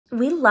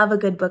We love a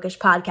good bookish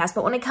podcast,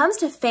 but when it comes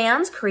to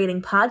fans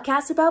creating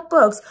podcasts about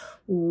books,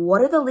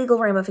 what are the legal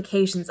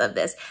ramifications of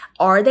this?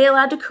 Are they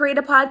allowed to create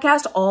a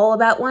podcast all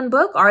about one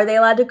book? Are they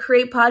allowed to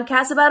create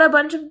podcasts about a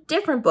bunch of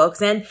different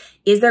books? And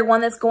is there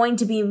one that's going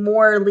to be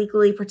more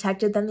legally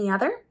protected than the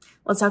other?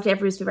 Let's talk to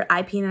everybody's favorite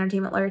IP and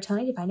entertainment lawyer,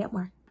 Tony, to find out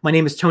more. My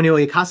name is Tony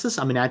Iliakostas.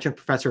 I'm an adjunct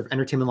professor of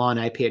entertainment law and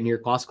IP at New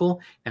York Law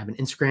School. I have an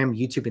Instagram,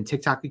 YouTube, and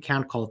TikTok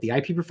account called The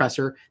IP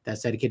Professor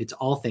that's dedicated to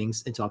all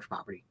things intellectual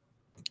property.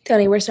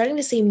 Tony, we're starting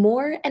to see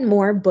more and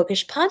more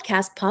bookish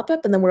podcasts pop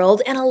up in the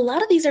world, and a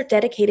lot of these are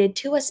dedicated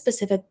to a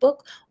specific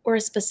book or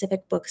a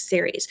specific book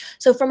series.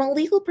 So from a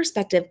legal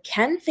perspective,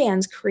 can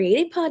fans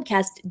create a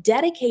podcast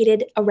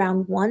dedicated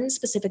around one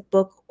specific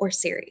book or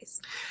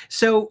series?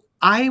 So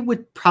I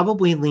would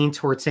probably lean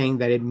towards saying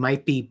that it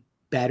might be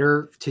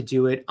better to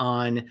do it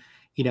on,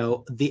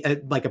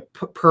 like a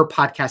per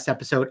podcast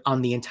episode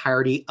on the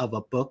entirety of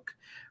a book,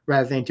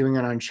 rather than doing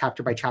it on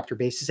chapter by chapter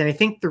basis. And I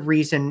think the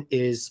reason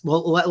is,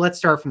 well, let's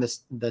start from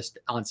this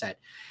onset.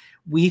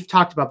 We've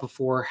talked about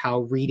before how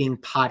reading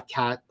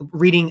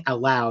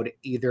out loud,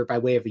 either by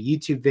way of a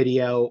YouTube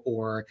video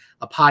or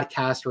a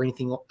podcast or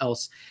anything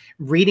else,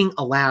 reading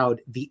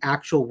aloud the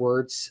actual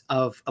words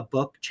of a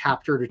book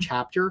chapter to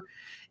chapter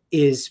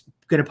is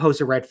going to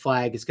pose a red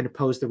flag, is going to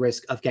pose the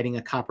risk of getting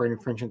a copyright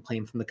infringement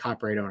claim from the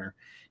copyright owner.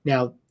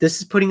 Now, this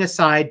is putting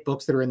aside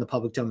books that are in the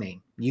public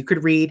domain. You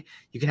could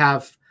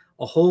have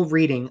a whole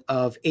reading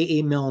of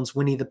A.A. Milne's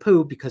Winnie the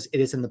Pooh because it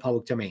is in the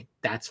public domain.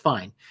 That's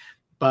fine.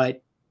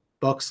 But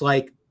books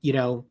like,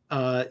 Catcher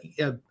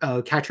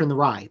in the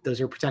Rye,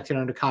 those are protected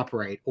under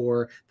copyright,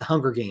 or The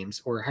Hunger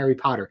Games or Harry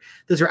Potter.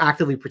 Those are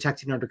actively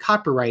protected under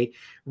copyright.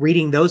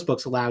 Reading those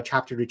books aloud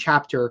chapter to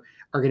chapter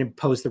are going to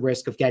pose the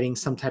risk of getting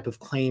some type of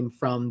claim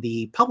from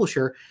the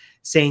publisher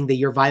saying that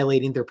you're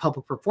violating their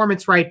public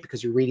performance right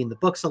because you're reading the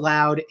books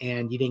aloud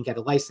and you didn't get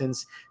a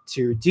license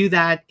to do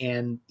that.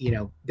 And,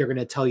 they're going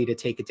to tell you to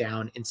take it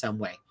down in some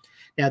way.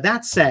 Now,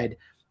 that said,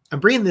 I'm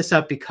bringing this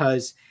up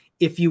because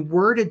if you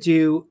were to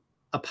do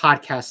a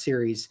podcast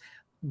series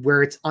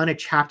where it's on a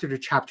chapter to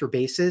chapter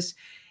basis,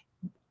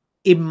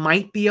 it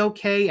might be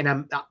okay.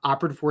 And the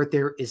operative word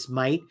there is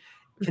might,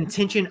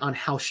 contingent on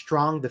how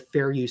strong the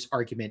fair use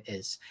argument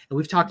is. And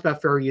we've talked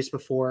about fair use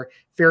before.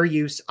 Fair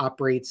use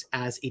operates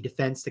as a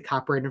defense to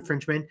copyright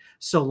infringement,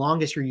 so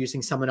long as you're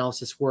using someone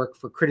else's work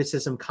for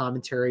criticism,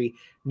 commentary,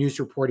 news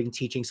reporting,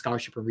 teaching,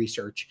 scholarship, and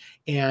research.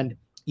 And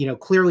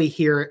clearly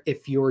here,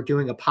 if you're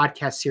doing a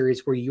podcast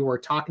series where you are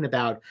talking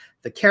about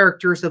the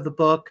characters of the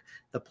book,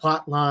 the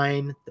plot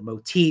line, the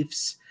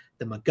motifs,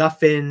 the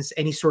MacGuffins,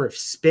 any sort of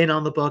spin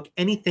on the book,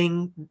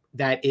 anything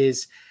that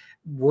is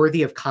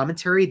worthy of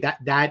commentary,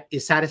 that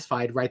is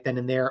satisfied right then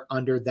and there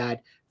under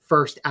that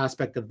first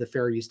aspect of the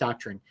fair use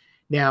doctrine.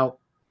 Now,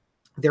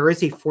 there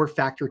is a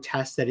 4-factor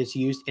test that is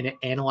used in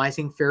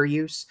analyzing fair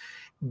use.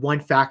 One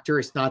factor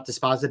is not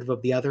dispositive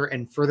of the other.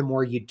 And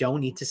furthermore, you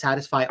don't need to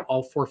satisfy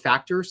all 4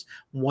 factors.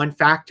 One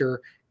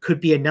factor could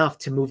be enough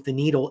to move the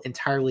needle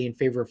entirely in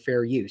favor of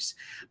fair use.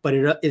 But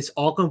it is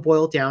all going to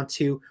boil down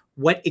to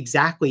what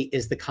exactly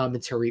is the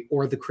commentary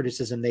or the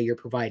criticism that you're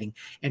providing.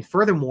 And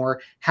furthermore,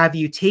 have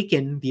you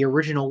taken the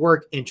original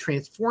work and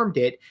transformed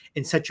it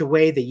in such a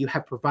way that you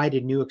have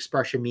provided new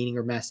expression, meaning,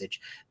 or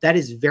message? That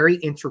is very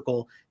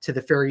integral to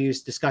the fair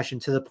use discussion,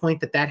 to the point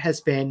that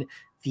has been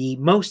the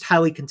most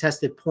highly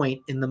contested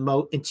point in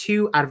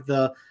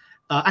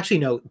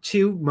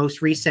two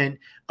most recent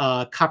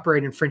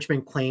copyright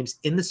infringement claims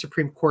in the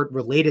Supreme Court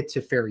related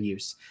to fair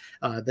use.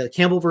 The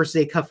Campbell versus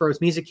A. Cuff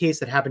Rose music case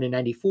that happened in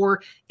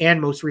 '94, and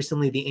most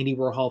recently the Andy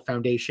Warhol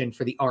Foundation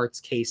for the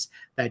Arts case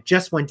that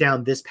just went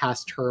down this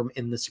past term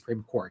in the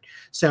Supreme Court.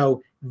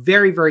 So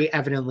very, very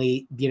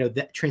evidently,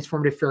 the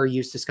transformative fair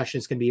use discussion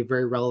is going to be a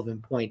very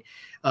relevant point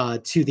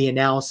to the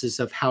analysis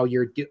of how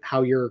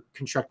you're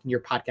constructing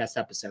your podcast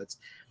episodes.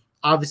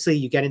 Obviously,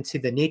 you get into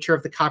the nature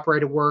of the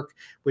copyrighted work,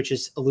 which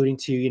is alluding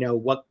to,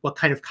 what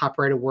kind of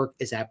copyrighted work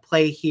is at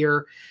play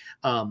here.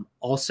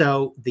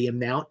 Also, the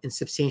amount and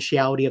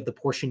substantiality of the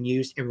portion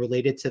used in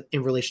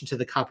relation to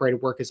the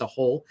copyrighted work as a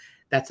whole.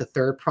 That's a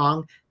third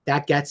prong.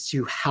 That gets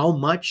to how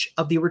much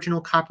of the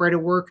original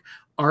copyrighted work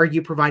are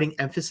you providing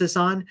emphasis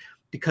on?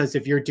 Because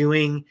if you're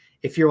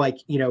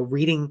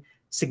reading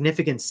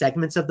significant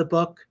segments of the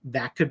book,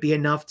 that could be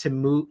enough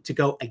to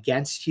go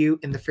against you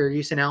in the fair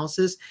use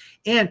analysis.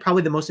 And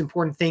probably the most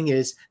important thing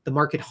is the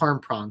market harm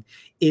prong.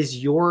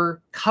 Is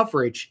your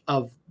coverage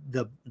of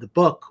the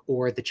book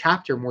or the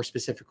chapter, more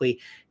specifically,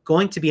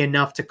 going to be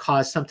enough to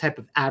cause some type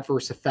of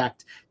adverse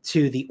effect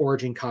to the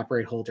origin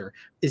copyright holder?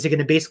 Is it going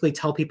to basically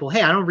tell people,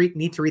 hey, I don't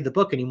need to read the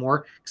book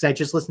anymore because I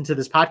just listened to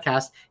this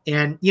podcast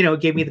and,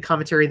 it gave me the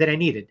commentary that I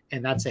needed,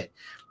 and that's it?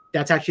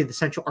 That's actually the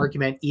central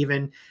argument,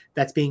 even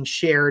that's being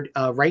shared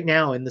right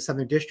now in the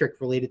Southern District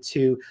related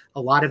to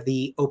a lot of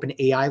the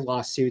OpenAI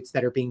lawsuits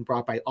that are being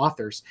brought by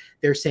authors.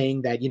 They're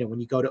saying that, when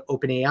you go to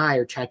OpenAI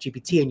or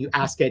ChatGPT and you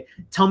ask it,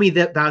 tell me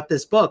about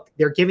this book,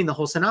 they're giving the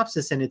whole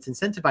synopsis, and it's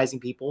incentivizing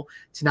people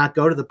to not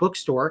go to the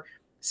bookstore,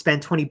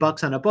 spend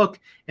 $20 on a book,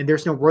 and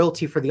there's no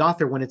royalty for the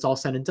author when it's all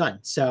said and done.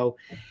 So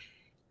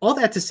all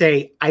that to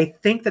say, I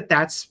think that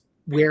that's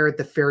where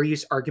the fair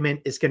use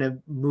argument is going to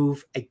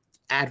move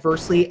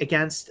adversely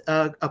against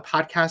a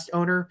podcast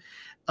owner.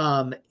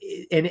 And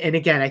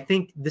again, I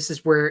think this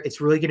is where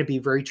it's really going to be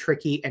very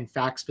tricky and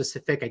fact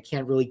specific. I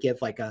can't really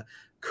give like a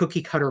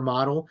cookie cutter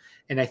model.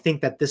 And I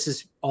think that this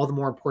is all the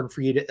more important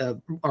for you to,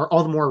 or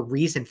all the more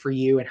reason for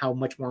you, and how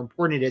much more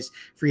important it is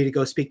for you to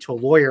go speak to a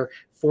lawyer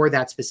for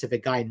that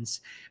specific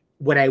guidance.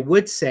 What I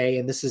would say,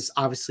 and this is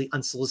obviously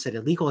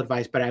unsolicited legal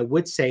advice, but I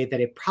would say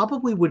that it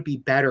probably would be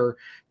better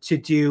to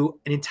do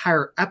an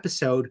entire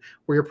episode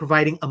where you're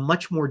providing a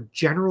much more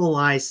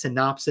generalized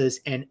synopsis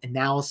and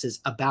analysis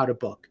about a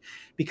book.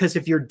 Because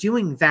if you're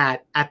doing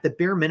that, at the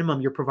bare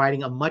minimum, you're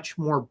providing a much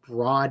more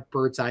broad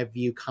bird's eye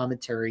view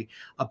commentary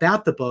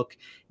about the book.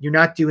 You're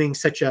not doing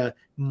such a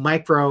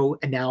micro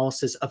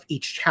analysis of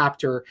each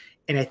chapter.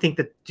 And I think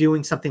that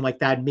doing something like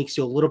that makes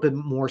you a little bit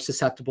more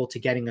susceptible to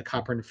getting a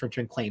copyright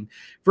infringement claim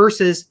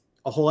versus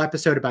a whole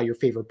episode about your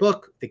favorite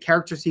book, the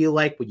characters you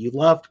like, what you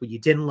loved, what you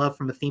didn't love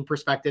from a theme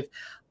perspective.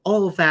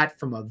 All of that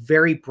from a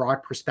very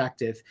broad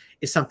perspective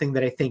is something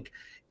that I think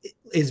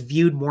is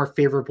viewed more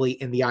favorably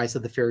in the eyes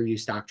of the fair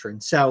use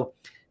doctrine. So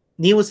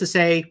needless to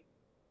say,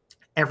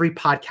 every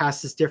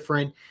podcast is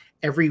different.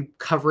 Every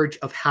coverage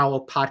of how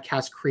a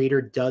podcast creator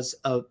does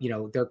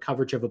their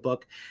coverage of a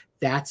book,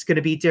 that's going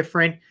to be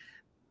different.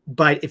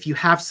 But if you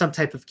have some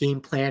type of game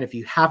plan, if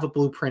you have a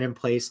blueprint in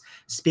place,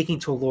 speaking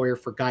to a lawyer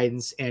for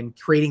guidance and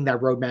creating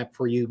that roadmap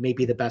for you may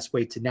be the best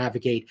way to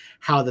navigate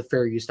how the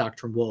fair use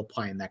doctrine will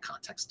apply in that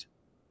context.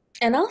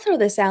 And I'll throw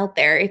this out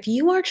there. If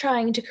you are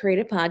trying to create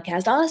a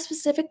podcast on a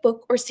specific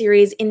book or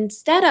series,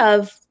 instead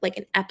of like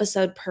an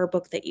episode per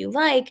book that you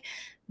like,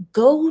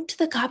 go to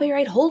the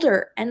copyright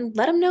holder and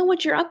let them know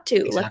what you're up to.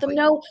 Exactly. Let them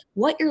know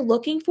what you're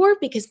looking for,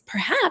 because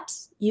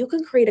perhaps you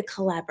can create a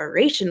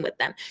collaboration with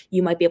them.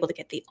 You might be able to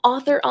get the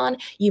author on.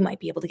 You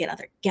might be able to get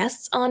other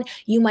guests on.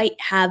 You might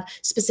have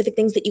specific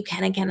things that you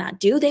can and cannot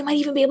do. They might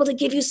even be able to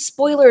give you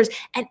spoilers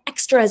and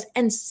extras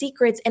and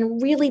secrets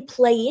and really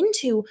play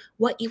into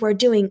what you are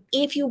doing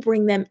if you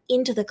bring them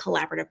into the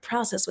collaborative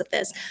process with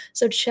this.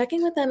 So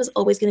checking with them is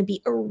always going to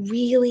be a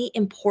really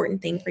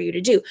important thing for you to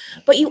do.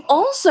 But you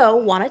also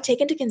want to take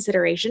into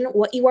consideration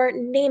what you are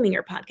naming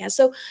your podcast.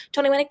 So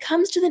Tony, when it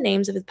comes to the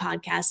names of the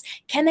podcasts,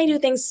 can they do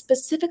things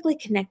specifically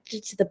connected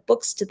to the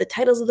books, to the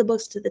titles of the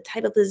books, to the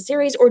title of the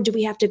series, or do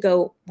we have to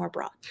go more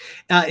broad?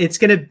 It's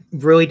going to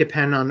really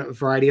depend on a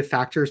variety of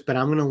factors, but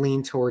I'm going to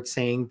lean towards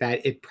saying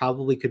that it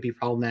probably could be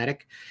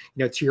problematic.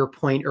 To your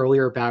point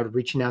earlier about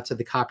reaching out to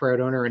the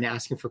copyright owner and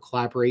asking for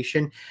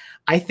collaboration,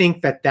 I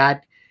think that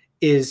that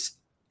is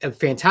a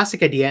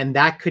fantastic idea, and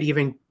that could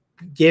even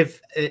give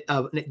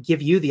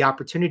you the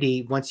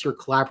opportunity, once you're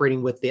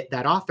collaborating with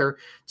that author,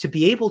 to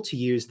be able to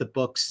use the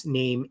book's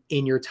name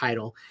in your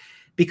title.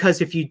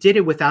 Because if you did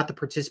it without the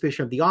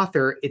participation of the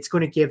author, it's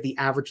going to give the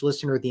average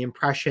listener the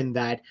impression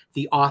that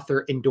the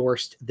author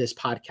endorsed this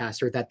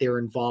podcast or that they're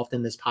involved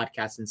in this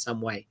podcast in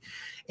some way.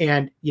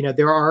 And,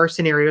 there are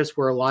scenarios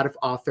where a lot of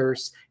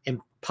authors and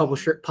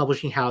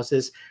publishing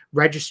houses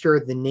register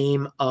the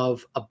name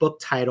of a book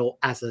title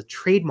as a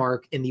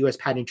trademark in the U.S.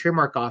 Patent and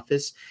Trademark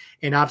Office.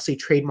 And obviously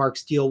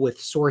trademarks deal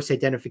with source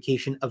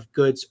identification of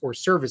goods or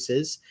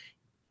services,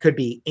 could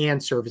be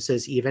and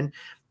services even.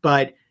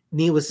 But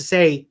needless to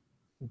say,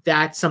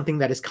 that's something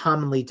that is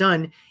commonly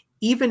done.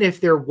 Even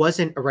if there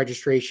wasn't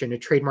a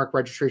trademark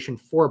registration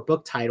for a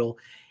book title,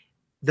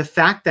 the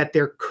fact that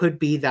there could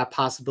be that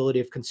possibility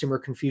of consumer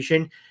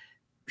confusion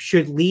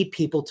should lead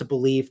people to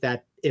believe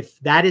that if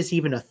that is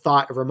even a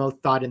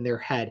remote thought in their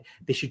head,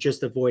 they should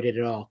just avoid it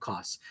at all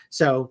costs.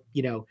 So,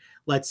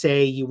 let's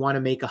say you want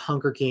to make a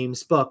Hunger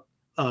Games book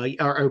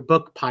or a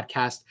book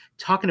podcast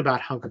talking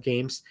about Hunger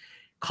Games.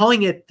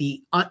 Calling it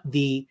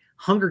the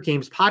Hunger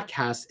Games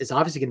podcast is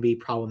obviously going to be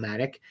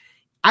problematic.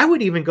 I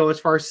would even go as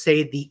far as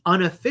say the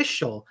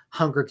unofficial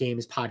Hunger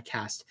Games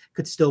podcast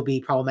could still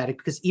be problematic,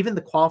 because even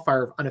the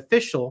qualifier of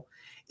unofficial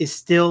is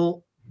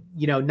still,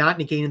 not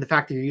negating the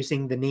fact that you're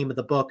using the name of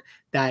the book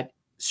that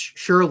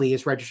surely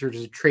is registered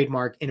as a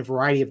trademark in a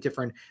variety of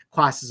different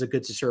classes of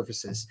goods and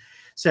services.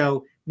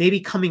 So maybe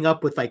coming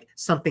up with like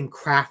something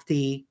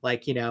crafty,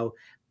 like,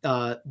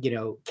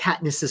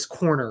 Katniss's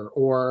Corner,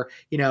 or,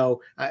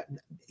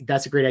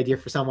 that's a great idea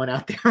for someone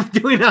out there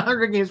doing a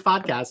Hunger Games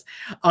podcast,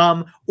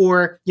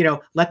 or,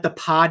 let the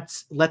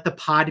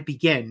pod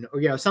begin,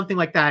 or, something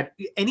like that.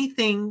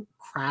 Anything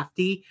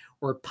crafty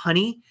or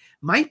punny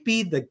might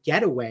be the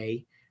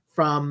getaway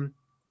from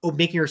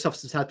making yourself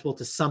susceptible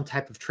to some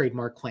type of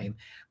trademark claim.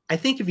 I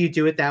think if you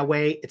do it that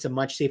way, it's a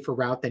much safer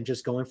route than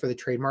just going for the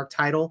trademark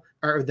title,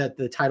 or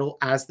the title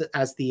as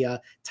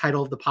the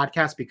title of the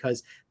podcast,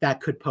 because that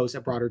could pose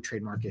a broader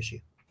trademark issue.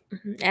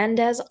 And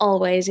as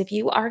always, if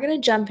you are going to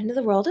jump into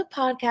the world of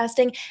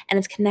podcasting and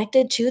it's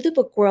connected to the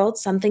book world,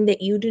 something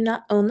that you do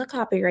not own the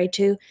copyright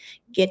to,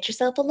 Get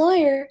yourself a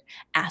lawyer,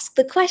 ask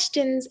the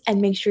questions, and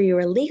make sure you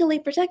are legally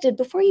protected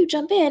before you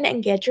jump in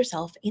and get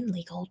yourself in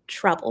legal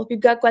trouble. If you've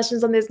got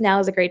questions on this, now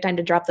is a great time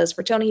to drop those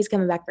for Tony. He's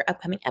coming back for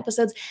upcoming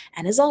episodes.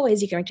 And as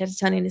always, you can reach out to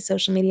Tony on his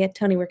social media.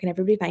 Tony, where can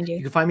everybody find you?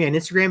 You can find me on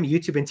Instagram,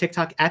 YouTube, and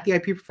TikTok at The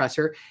IP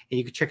Professor. And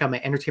you can check out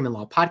my entertainment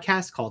law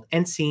podcast called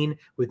End Scene,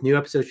 with new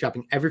episodes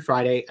dropping every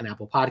Friday on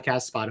Apple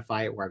Podcasts,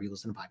 Spotify, or wherever you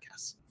listen to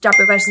podcasts. Drop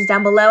your questions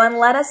down below and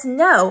let us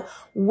know,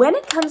 when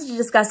it comes to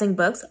discussing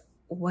books,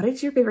 what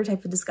is your favorite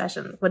type of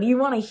discussion? What do you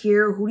want to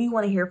hear? Who do you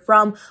want to hear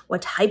from?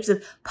 What types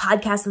of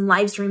podcasts and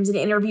live streams and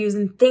interviews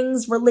and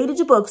things related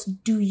to books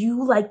do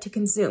you like to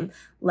consume?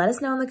 Let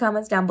us know in the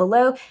comments down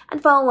below, and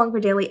follow along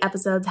for daily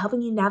episodes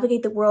helping you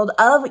navigate the world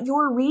of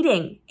your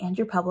reading and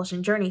your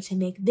publishing journey to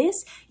make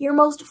this your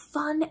most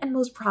fun and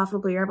most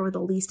profitable year ever with the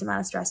least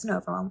amount of stress and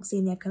overwhelm. See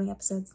you in the upcoming episodes.